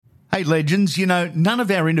Hey, legends, none of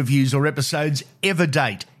our interviews or episodes ever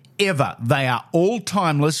date, ever. They are all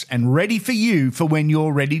timeless and ready for you for when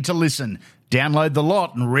you're ready to listen. Download the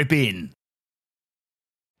lot and rip in.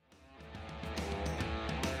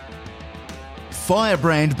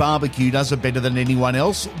 FirebrandBBQ does it better than anyone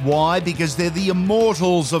else. Why? Because they're the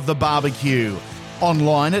immortals of the barbecue.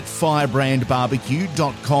 Online at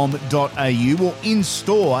FirebrandBBQ.com.au or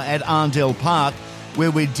in-store at Arndell Park,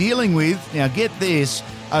 where we're dealing with, now get this,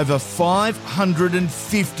 over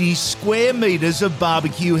 550 square metres of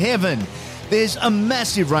barbecue heaven. There's a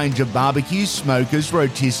massive range of barbecues, smokers,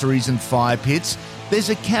 rotisseries and fire pits. There's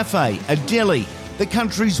a cafe, a deli, the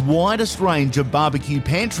country's widest range of barbecue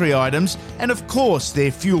pantry items, and of course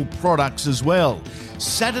their fuel products as well.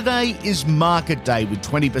 Saturday is market day with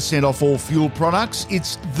 20% off all fuel products.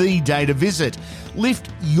 It's the day to visit. Lift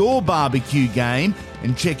your barbecue game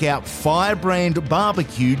and check out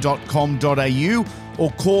FirebrandBBQ.com.au or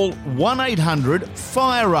call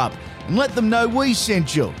 1-800-FIRE-UP and let them know we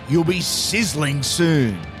sent you. You'll be sizzling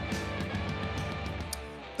soon.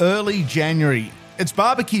 Early January. It's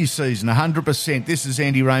barbecue season, 100%. This is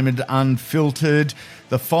Andy Raymond Unfiltered,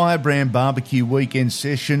 the Firebrand Barbecue Weekend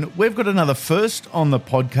Session. We've got another first on the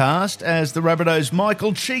podcast as the Rabbitohs'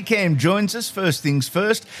 Michael Chee-Kam joins us. First things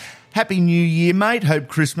first, Happy New Year, mate. Hope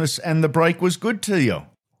Christmas and the break was good to you.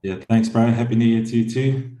 Yeah, thanks, bro. Happy New Year to you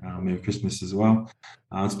too. Merry Christmas as well.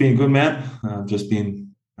 It's been good, man. Just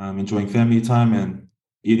been enjoying family time and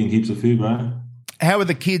eating heaps of food, bro. How are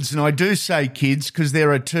the kids? And I do say kids because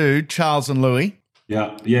there are two, Charles and Louis.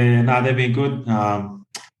 Yeah. No, they've been good.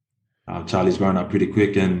 Charlie's grown up pretty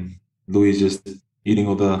quick and Louis just eating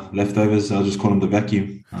all the leftovers. I'll just call him the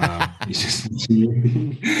vacuum. He's just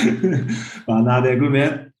but no, they're good,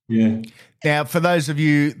 man. Yeah. Now, for those of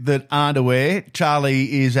you that aren't aware,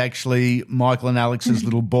 Charlie is actually Michael and Alex's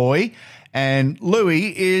little boy, and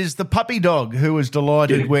Louis is the puppy dog who is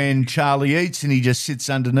delighted when Charlie eats and he just sits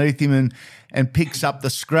underneath him and picks up the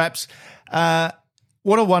scraps.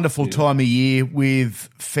 What a wonderful time of year with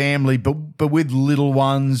family, but with little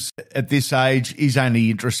ones at this age. He's only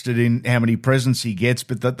interested in how many presents he gets,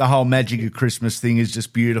 but the whole magic of Christmas thing is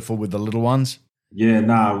just beautiful with the little ones. Yeah,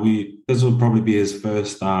 this will probably be his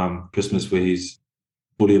first Christmas where he's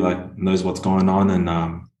fully knows what's going on, and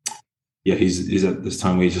he's at this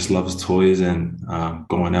time where he just loves toys and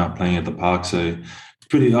going out playing at the park. So it's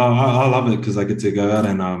pretty. I love it because I get to go out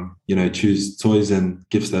and choose toys and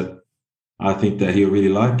gifts that I think that he'll really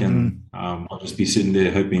like, and I'll just be sitting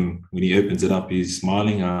there hoping when he opens it up, he's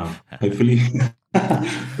smiling. Hopefully.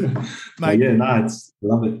 Mate,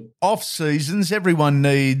 love it. Off seasons, everyone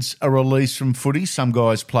needs a release from footy. Some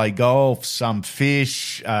guys play golf, some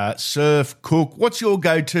fish, surf, cook. What's your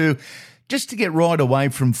go-to just to get right away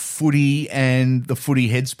from footy and the footy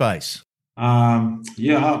headspace? I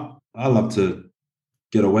love to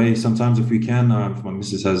get away sometimes if we can. If my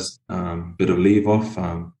missus has a bit of leave off,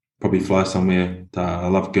 probably fly somewhere. I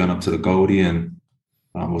love going up to the Goldie and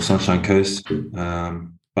or Sunshine Coast.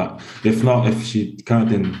 But if not, if she can't,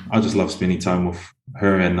 then I just love spending time with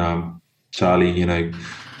her and Charlie.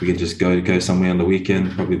 We can just go somewhere on the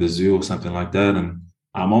weekend, probably the zoo or something like that. And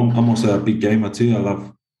I'm also a big gamer too. I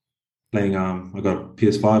love playing. I got a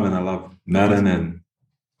PS5 and I love Madden and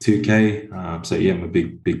 2K. I'm a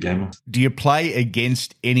big gamer. Do you play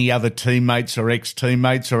against any other teammates or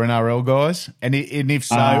ex-teammates or NRL guys? And if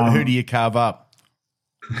so, who do you carve up?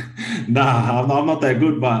 Nah, I'm not that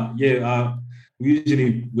good, but yeah.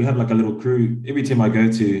 We have a little crew. Every team I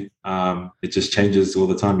go to, it just changes all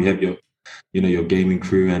the time. You have your gaming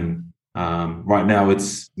crew, and right now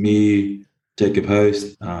it's me, Jacob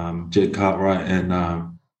Host, Jed Cartwright, and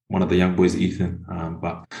one of the young boys, Ethan.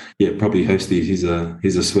 Probably Hosty. He's a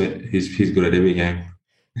sweat. He's good at every game.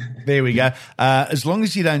 There we go. As long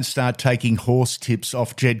as you don't start taking horse tips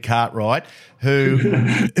off Jed Cartwright,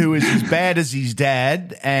 who is as bad as his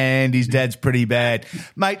dad, and his dad's pretty bad.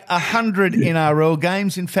 Mate, 100 NRL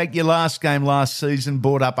games. In fact, your last game last season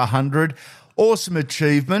brought up 100. Awesome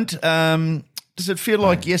achievement. Does it feel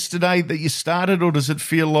like yesterday that you started, or does it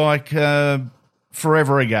feel like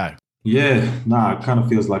forever ago? Yeah, it kind of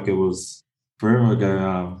feels like it was forever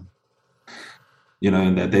ago.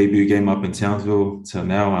 In that debut game up in Townsville to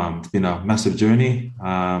now, it's been a massive journey.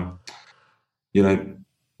 A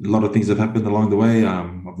lot of things have happened along the way.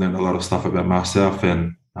 I've learned a lot of stuff about myself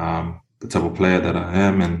and the type of player that I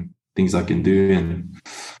am and things I can do and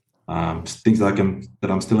things that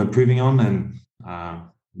I'm still improving on. And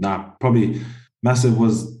probably massive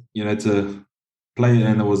was, to play it,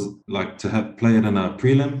 and it was to play it in a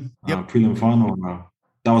prelim, prelim final.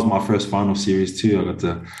 That was my first final series too. I got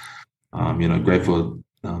to, grateful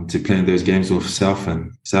to playing those games with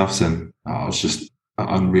Souths, and it was just an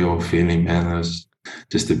unreal feeling, man. It was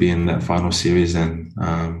just to be in that final series, and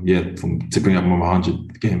to bring up my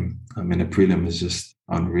 100th game in a prelim is just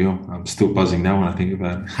unreal. I'm still buzzing now when I think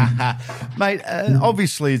about it. Mate,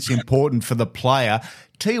 obviously it's important for the player.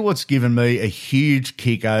 Tell you what's given me a huge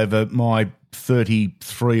kick over my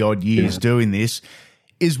 33-odd years doing this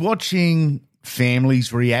is watching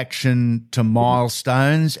families' reaction to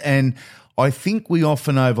milestones, and I think we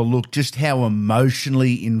often overlook just how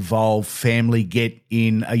emotionally involved family get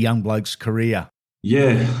in a young bloke's career.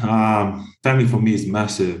 Yeah, family for me is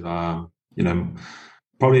massive.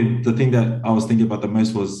 Probably the thing that I was thinking about the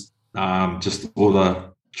most was just all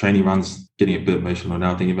the training runs, getting a bit emotional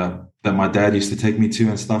now, thinking about that my dad used to take me to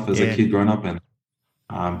and stuff as a kid growing up, and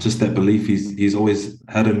just that belief he's always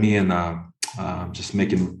had in me, and just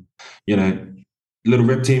making, little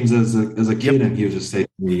rep teams as a kid, and he would just say to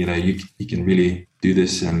me, you can really do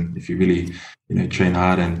this, and if you really, train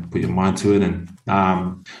hard and put your mind to it. And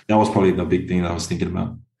that was probably the big thing that I was thinking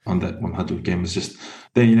about on that 100 game, was just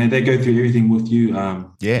they go through everything with you.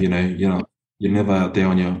 You're never out there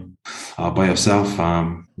on your by yourself.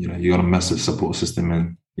 You got a massive support system,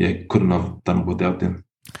 and couldn't have done it without them.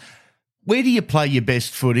 Where do you play your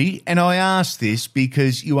best footy? And I ask this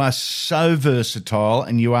because you are so versatile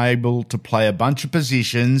and you're able to play a bunch of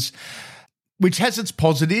positions, which has its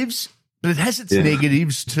positives, but it has its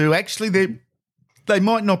negatives too. Actually, they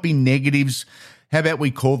might not be negatives. How about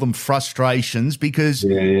we call them frustrations? Because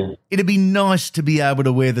it'd be nice to be able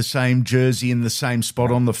to wear the same jersey in the same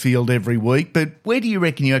spot on the field every week. But where do you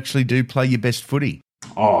reckon you actually do play your best footy?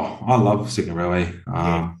 Oh, I love second row.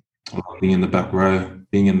 I love being in the back row,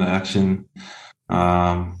 being in the action.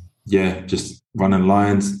 Just running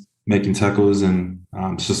lines, making tackles, and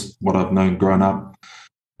it's just what I've known growing up.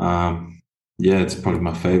 It's probably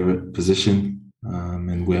my favourite position. And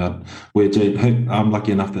I'm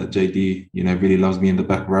lucky enough that JD, really loves me in the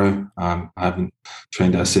back row. I haven't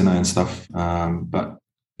trained at centre and stuff, but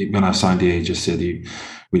when I signed here, he just said he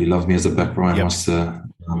really loves me as a back row and wants to,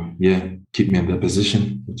 keep me in that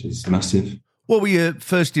position, which is massive. What were your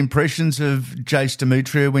first impressions of Jace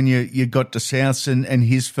Demetria when you got to Souths and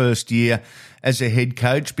his first year as a head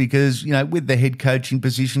coach? Because, with the head coaching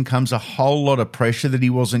position comes a whole lot of pressure that he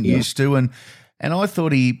wasn't used to. And I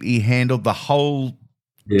thought he handled the whole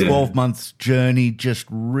 12-month journey just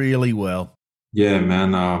really well. Yeah,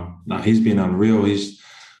 man. He's been unreal.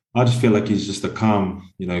 I just feel like he's just a calm,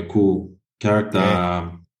 cool character.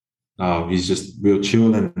 Yeah. He's just real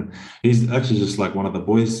chill, and he's actually just like one of the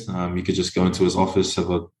boys. You could just go into his office, have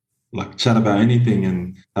a chat about anything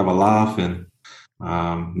and have a laugh. And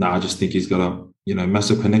I just think he's got a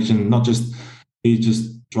massive connection. Not just he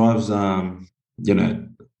just drives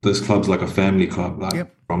those clubs like a family club,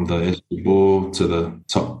 from the SG Ball to the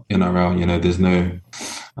top NRL. There's no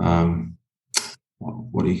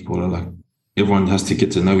what do you call it? Everyone has to get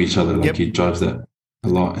to know each other. He drives that a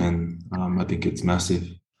lot, and I think it's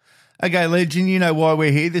massive. Okay, legend, you know why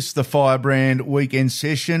we're here. This is the Firebrand Weekend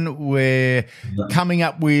Session. We're coming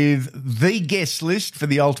up with the guest list for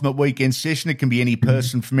the ultimate weekend session. It can be any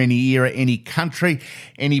person from any era, any country,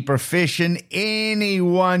 any profession,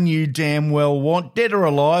 anyone you damn well want, dead or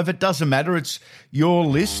alive. It doesn't matter. It's your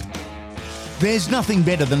list. There's nothing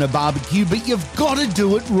better than a barbecue, but you've got to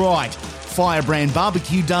do it right. Firebrand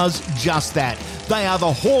BBQ does just that. They are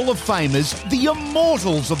the Hall of Famers, the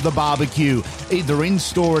immortals of the barbecue, either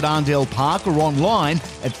in-store at Arndell Park or online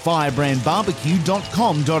at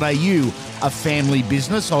firebrandbbq.com.au. A family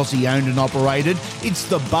business, Aussie-owned and operated, it's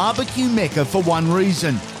the barbecue mecca for one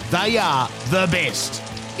reason. They are the best.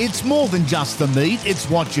 It's more than just the meat, it's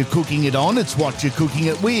what you're cooking it on, it's what you're cooking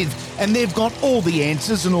it with, and they've got all the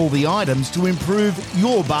answers and all the items to improve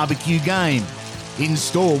your barbecue game. In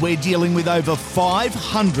store, we're dealing with over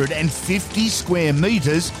 550 square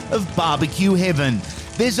metres of barbecue heaven.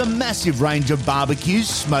 There's a massive range of barbecues,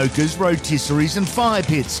 smokers, rotisseries and fire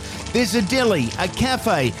pits. There's a deli, a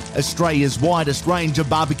cafe, Australia's widest range of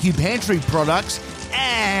barbecue pantry products,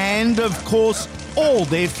 and, of course, all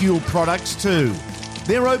their fuel products too.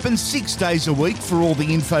 They're open 6 days a week. For all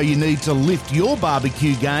the info you need to lift your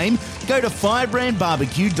barbecue game, go to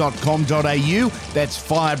firebrandbbq.com.au. That's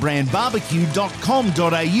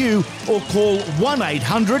firebrandbbq.com.au, or call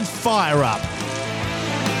 1-800-FIRE-UP.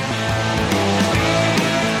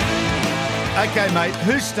 Okay, mate,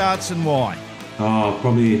 who starts and why?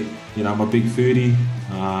 Probably, I'm a big foodie.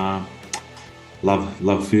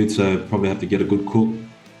 Love food, so probably have to get a good cook.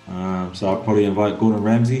 So I'll probably invite Gordon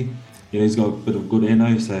Ramsay. He's got a bit of good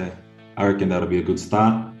eno, so I reckon that'll be a good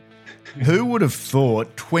start. Who would have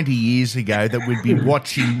thought 20 years ago that we'd be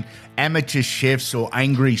watching amateur chefs or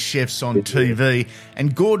angry chefs on TV,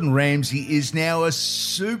 and Gordon Ramsay is now a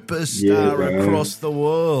superstar across the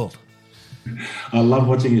world. I love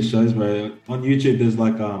watching his shows, bro. On YouTube, there's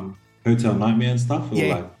like Hotel Nightmare and stuff.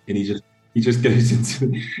 And he just goes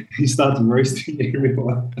into, he starts roasting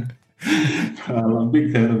everyone. I'm a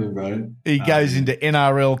big fan of him, bro. He goes into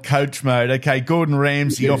NRL coach mode. Okay, Gordon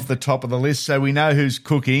Ramsay off the top of the list, so we know who's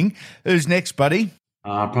cooking. Who's next, buddy?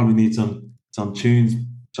 I probably need some tunes.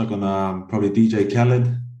 Chuck on probably DJ Khaled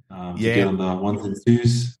to get on the ones and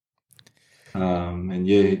twos.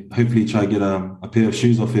 And hopefully try to get a pair of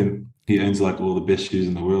shoes off him. He owns like all the best shoes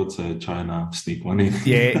in the world, so try and sneak one in.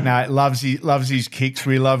 Yeah, no, loves his kicks.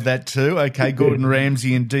 We love that too. Okay, Gordon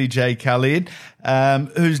Ramsay and DJ Khaled.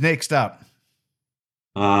 Who's next up?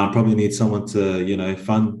 Probably need someone to,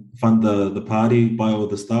 fund the party, buy all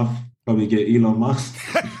the stuff. Probably get Elon Musk.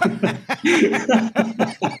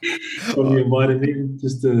 Probably invite him in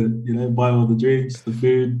just to, buy all the drinks, the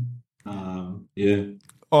food.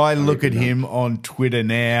 I look at him on Twitter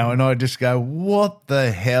now and I just go, what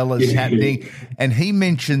the hell is happening? And he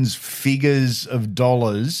mentions figures of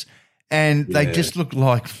dollars and they just look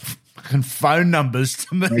like fucking phone numbers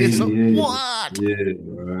to me. It's like, what? Yeah,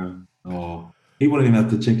 bro. Oh, he wouldn't even have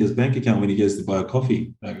to check his bank account when he goes to buy a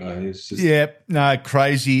coffee. That guy is just... Yeah, no,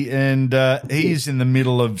 crazy. And he's in the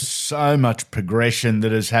middle of so much progression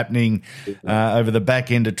that is happening over the back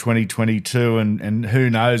end of 2022 and who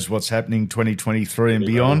knows what's happening 2023 and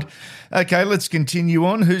beyond. Okay, let's continue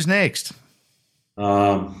on. Who's next?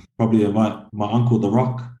 Probably my uncle, The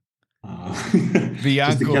Rock. The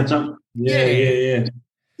uncle. Just to catch up. Yeah.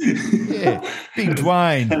 Yeah, Big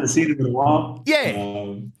Dwayne. Haven't seen him in a while.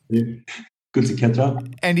 Yeah. Good to catch up.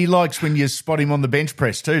 And he likes when you spot him on the bench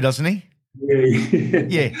press too, doesn't he?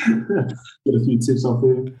 Yeah. Get a few tips off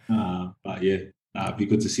him. But it'd be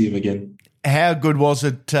good to see him again. How good was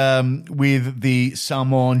it with the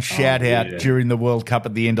Samoan shout-out during the World Cup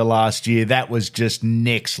at the end of last year? That was just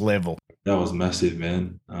next level. That was massive,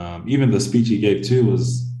 man. Even the speech he gave too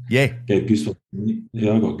was... gave goosebumps.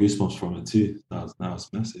 Yeah, I got goosebumps from it too. That was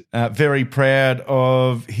massive. Very proud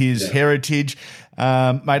of his heritage.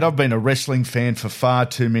 Mate, I've been a wrestling fan for far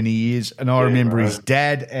too many years, and I remember his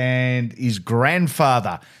dad and his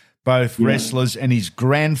grandfather, both wrestlers, and his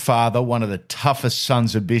grandfather, one of the toughest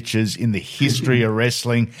sons of bitches in the history of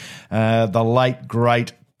wrestling, the late,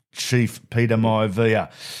 great Chief Peter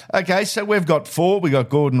Maivia. Okay, so we've got four. We got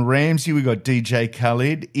Gordon Ramsay, we got DJ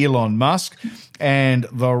Khaled, Elon Musk, and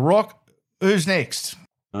The Rock. Who's next?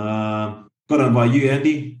 Got to invite you,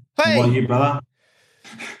 Andy. Hey, invite you, brother.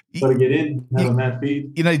 Got to get in, have a mad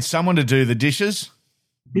feed. You need someone to do the dishes.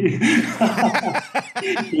 We'll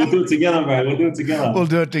do it together, bro. We'll do it together. We'll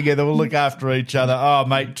do it together. We'll look after each other. Oh,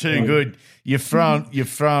 mate, too good. You've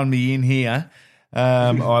thrown me in here.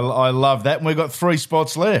 I love that. And we've got 3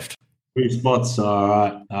 spots left. 3 spots, all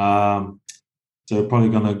right. So we're probably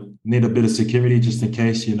going to need a bit of security just in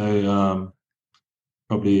case,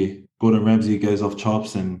 probably Gordon Ramsay goes off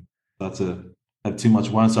chops and starts to have too much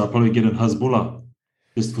wine. So I'll probably get in Hezbollah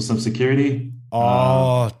just for some security.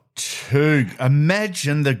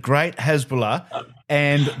 Imagine the great Hezbollah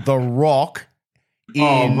and The Rock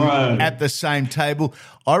at the same table.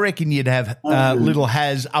 I reckon you'd have little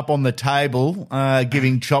Haz up on the table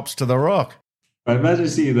giving chops to The Rock. Right, imagine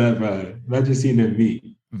seeing that, bro. Imagine seeing them meet.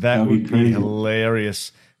 That would be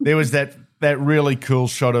hilarious. There was that really cool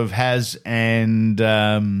shot of Haz and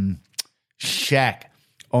Shaq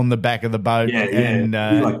on the back of the boat. And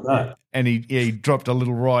like that. And he dropped a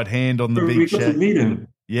little right hand on the big Shaq. We got to meet him.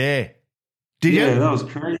 Yeah. Did you? Yeah, that was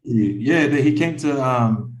crazy. Yeah, he came to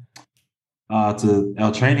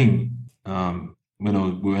our training when we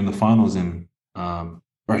were in the finals, and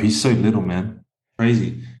bro, he's so little, man.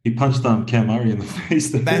 Crazy. He punched Cam Murray in the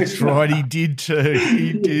face. That's right, he did too.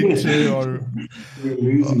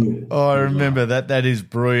 I remember that. That is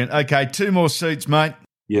brilliant. Okay, 2 more seats, mate.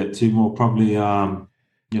 Yeah, 2 more. Probably,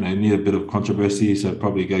 need a bit of controversy, so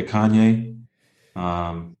probably go Kanye.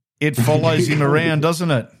 It follows him around,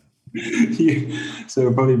 doesn't it? Yeah. So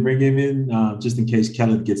we'll probably bring him in just in case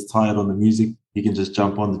Khaled gets tired on the music. He can just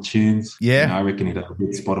jump on the tunes. Yeah. I reckon he'd have a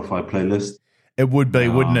good Spotify playlist. It would be,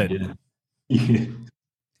 wouldn't it? Yeah.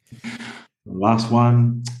 The last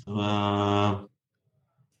one, we'll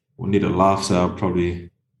need a laugh, so I'll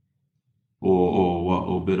probably,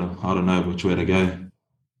 or bit of, I don't know which way to go.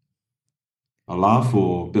 A laugh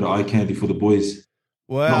or a bit of eye candy for the boys.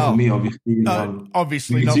 Wow. Not for me, obviously.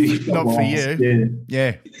 Obviously not for you.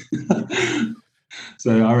 Yeah.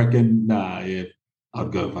 So I reckon, I'd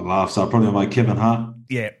go for a laugh. So I'll probably invite Kevin Hart.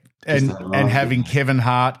 Yeah. And having Kevin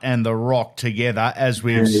Hart and The Rock together, as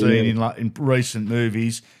we have seen in recent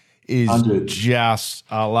movies, is 100. just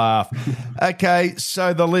a laugh. Okay,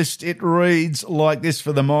 so the list, it reads like this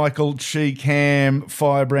for the Michael Chee-Kam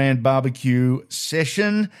Firebrand Barbecue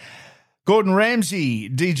session. Gordon Ramsay,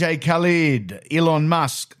 DJ Khaled, Elon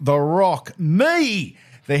Musk, The Rock, me,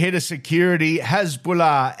 the head of security,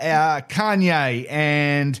 Hezbollah, Kanye,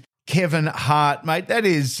 and Kevin Hart, mate. That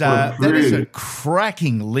is a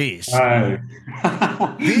cracking list.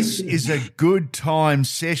 This is a good time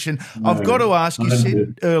session. I've got to ask, you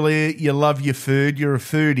said earlier you love your food, you're a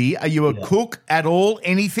foodie. Are you a cook at all,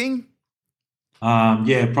 anything?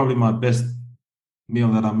 Probably my best meal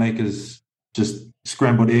that I make is just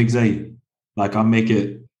scrambled eggs, Like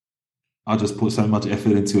I just put so much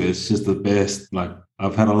effort into it. It's just the best. Like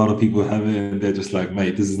I've had a lot of people have it and they're just like,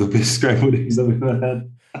 mate, this is the best scrambled eggs I've ever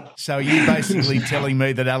had. So are you basically telling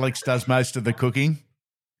me that Alex does most of the cooking?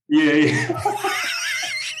 Yeah.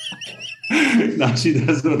 No, she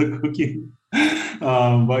does all the cooking.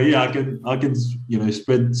 But yeah, I can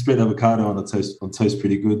spread avocado on toast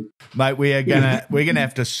pretty good. Mate, we're gonna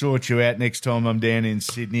have to sort you out next time I'm down in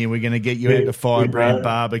Sydney. We're gonna get you out to Firebrand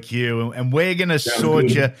Barbecue, and we're gonna sort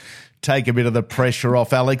you, take a bit of the pressure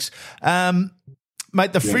off, Alex.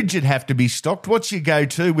 Mate, the fridge would have to be stocked. What's your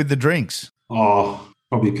go-to with the drinks? Oh,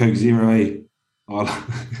 probably Coke Zero, I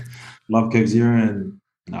love Coke Zero, and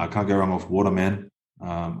I can't go wrong with water, man.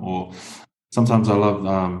 Or sometimes I love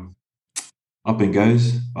Up and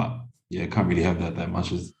Goes, but can't really have that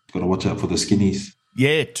much. Got to watch out for the skinnies.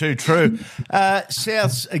 Yeah, too true.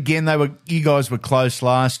 Souths, again, you guys were close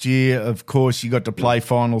last year. Of course, you got to play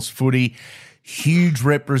finals footy. Huge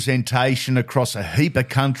representation across a heap of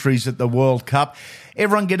countries at the World Cup.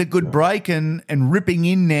 Everyone get a good break and ripping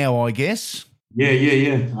in now, I guess. Yeah.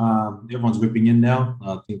 Everyone's ripping in now.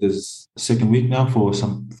 I think there's a second week now for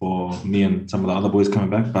me and some of the other boys coming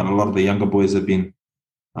back, but a lot of the younger boys have been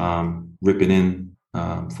ripping in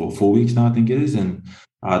for 4 weeks now, I think it is, and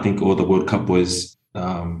I think all the World Cup boys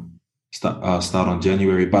start on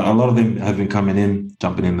January. But a lot of them have been coming in,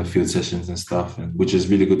 jumping in the field sessions and stuff, and which is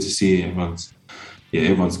really good to see. Everyone's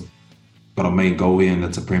got a main goal here, and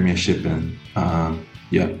that's a premiership, and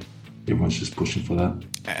everyone's just pushing for that.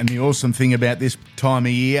 And the awesome thing about this time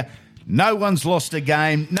of year, no one's lost a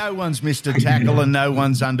game, no one's missed a tackle, and no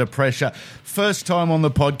one's under pressure. First time on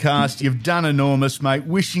the podcast, you've done enormous, mate.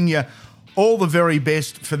 Wishing you all the very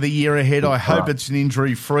best for the year ahead. I hope it's an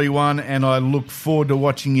injury-free one, and I look forward to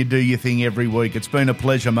watching you do your thing every week. It's been a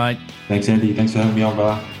pleasure, mate. Thanks, Andy. Thanks for having me on,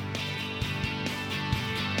 brother.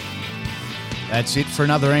 That's it for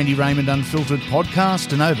another Andy Raymond Unfiltered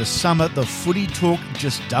podcast, and over summer, the footy talk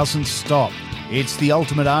just doesn't stop. It's the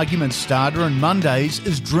ultimate argument starter, and Mondays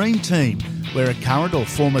is Dream Team, where a current or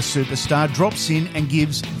former superstar drops in and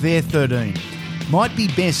gives their 13. Might be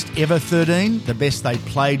best ever 13, the best they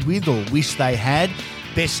played with or wish they had,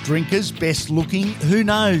 best drinkers, best looking, who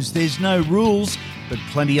knows, there's no rules, but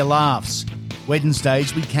plenty of laughs.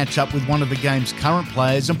 Wednesdays we catch up with one of the game's current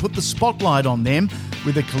players and put the spotlight on them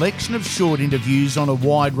with a collection of short interviews on a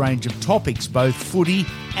wide range of topics, both footy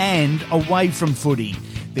and away from footy.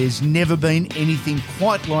 There's never been anything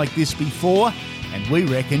quite like this before, and we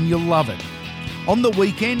reckon you'll love it. On the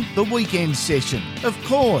weekend session. Of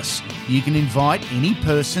course, you can invite any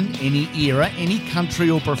person, any era, any country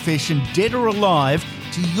or profession, dead or alive,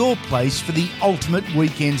 to your place for the ultimate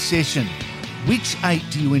weekend session. Which 8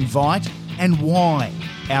 do you invite and why?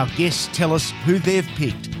 Our guests tell us who they've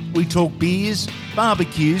picked. We talk beers,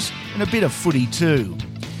 barbecues, and a bit of footy too.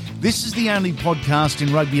 This is the only podcast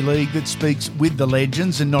in rugby league that speaks with the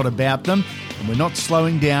legends and not about them, and we're not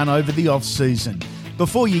slowing down over the off-season.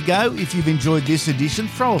 Before you go, if you've enjoyed this edition,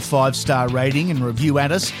 throw a 5-star rating and review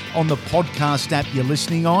at us on the podcast app you're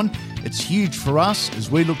listening on. It's huge for us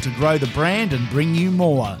as we look to grow the brand and bring you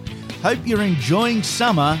more. Hope you're enjoying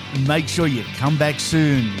summer, and make sure you come back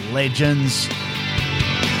soon, legends.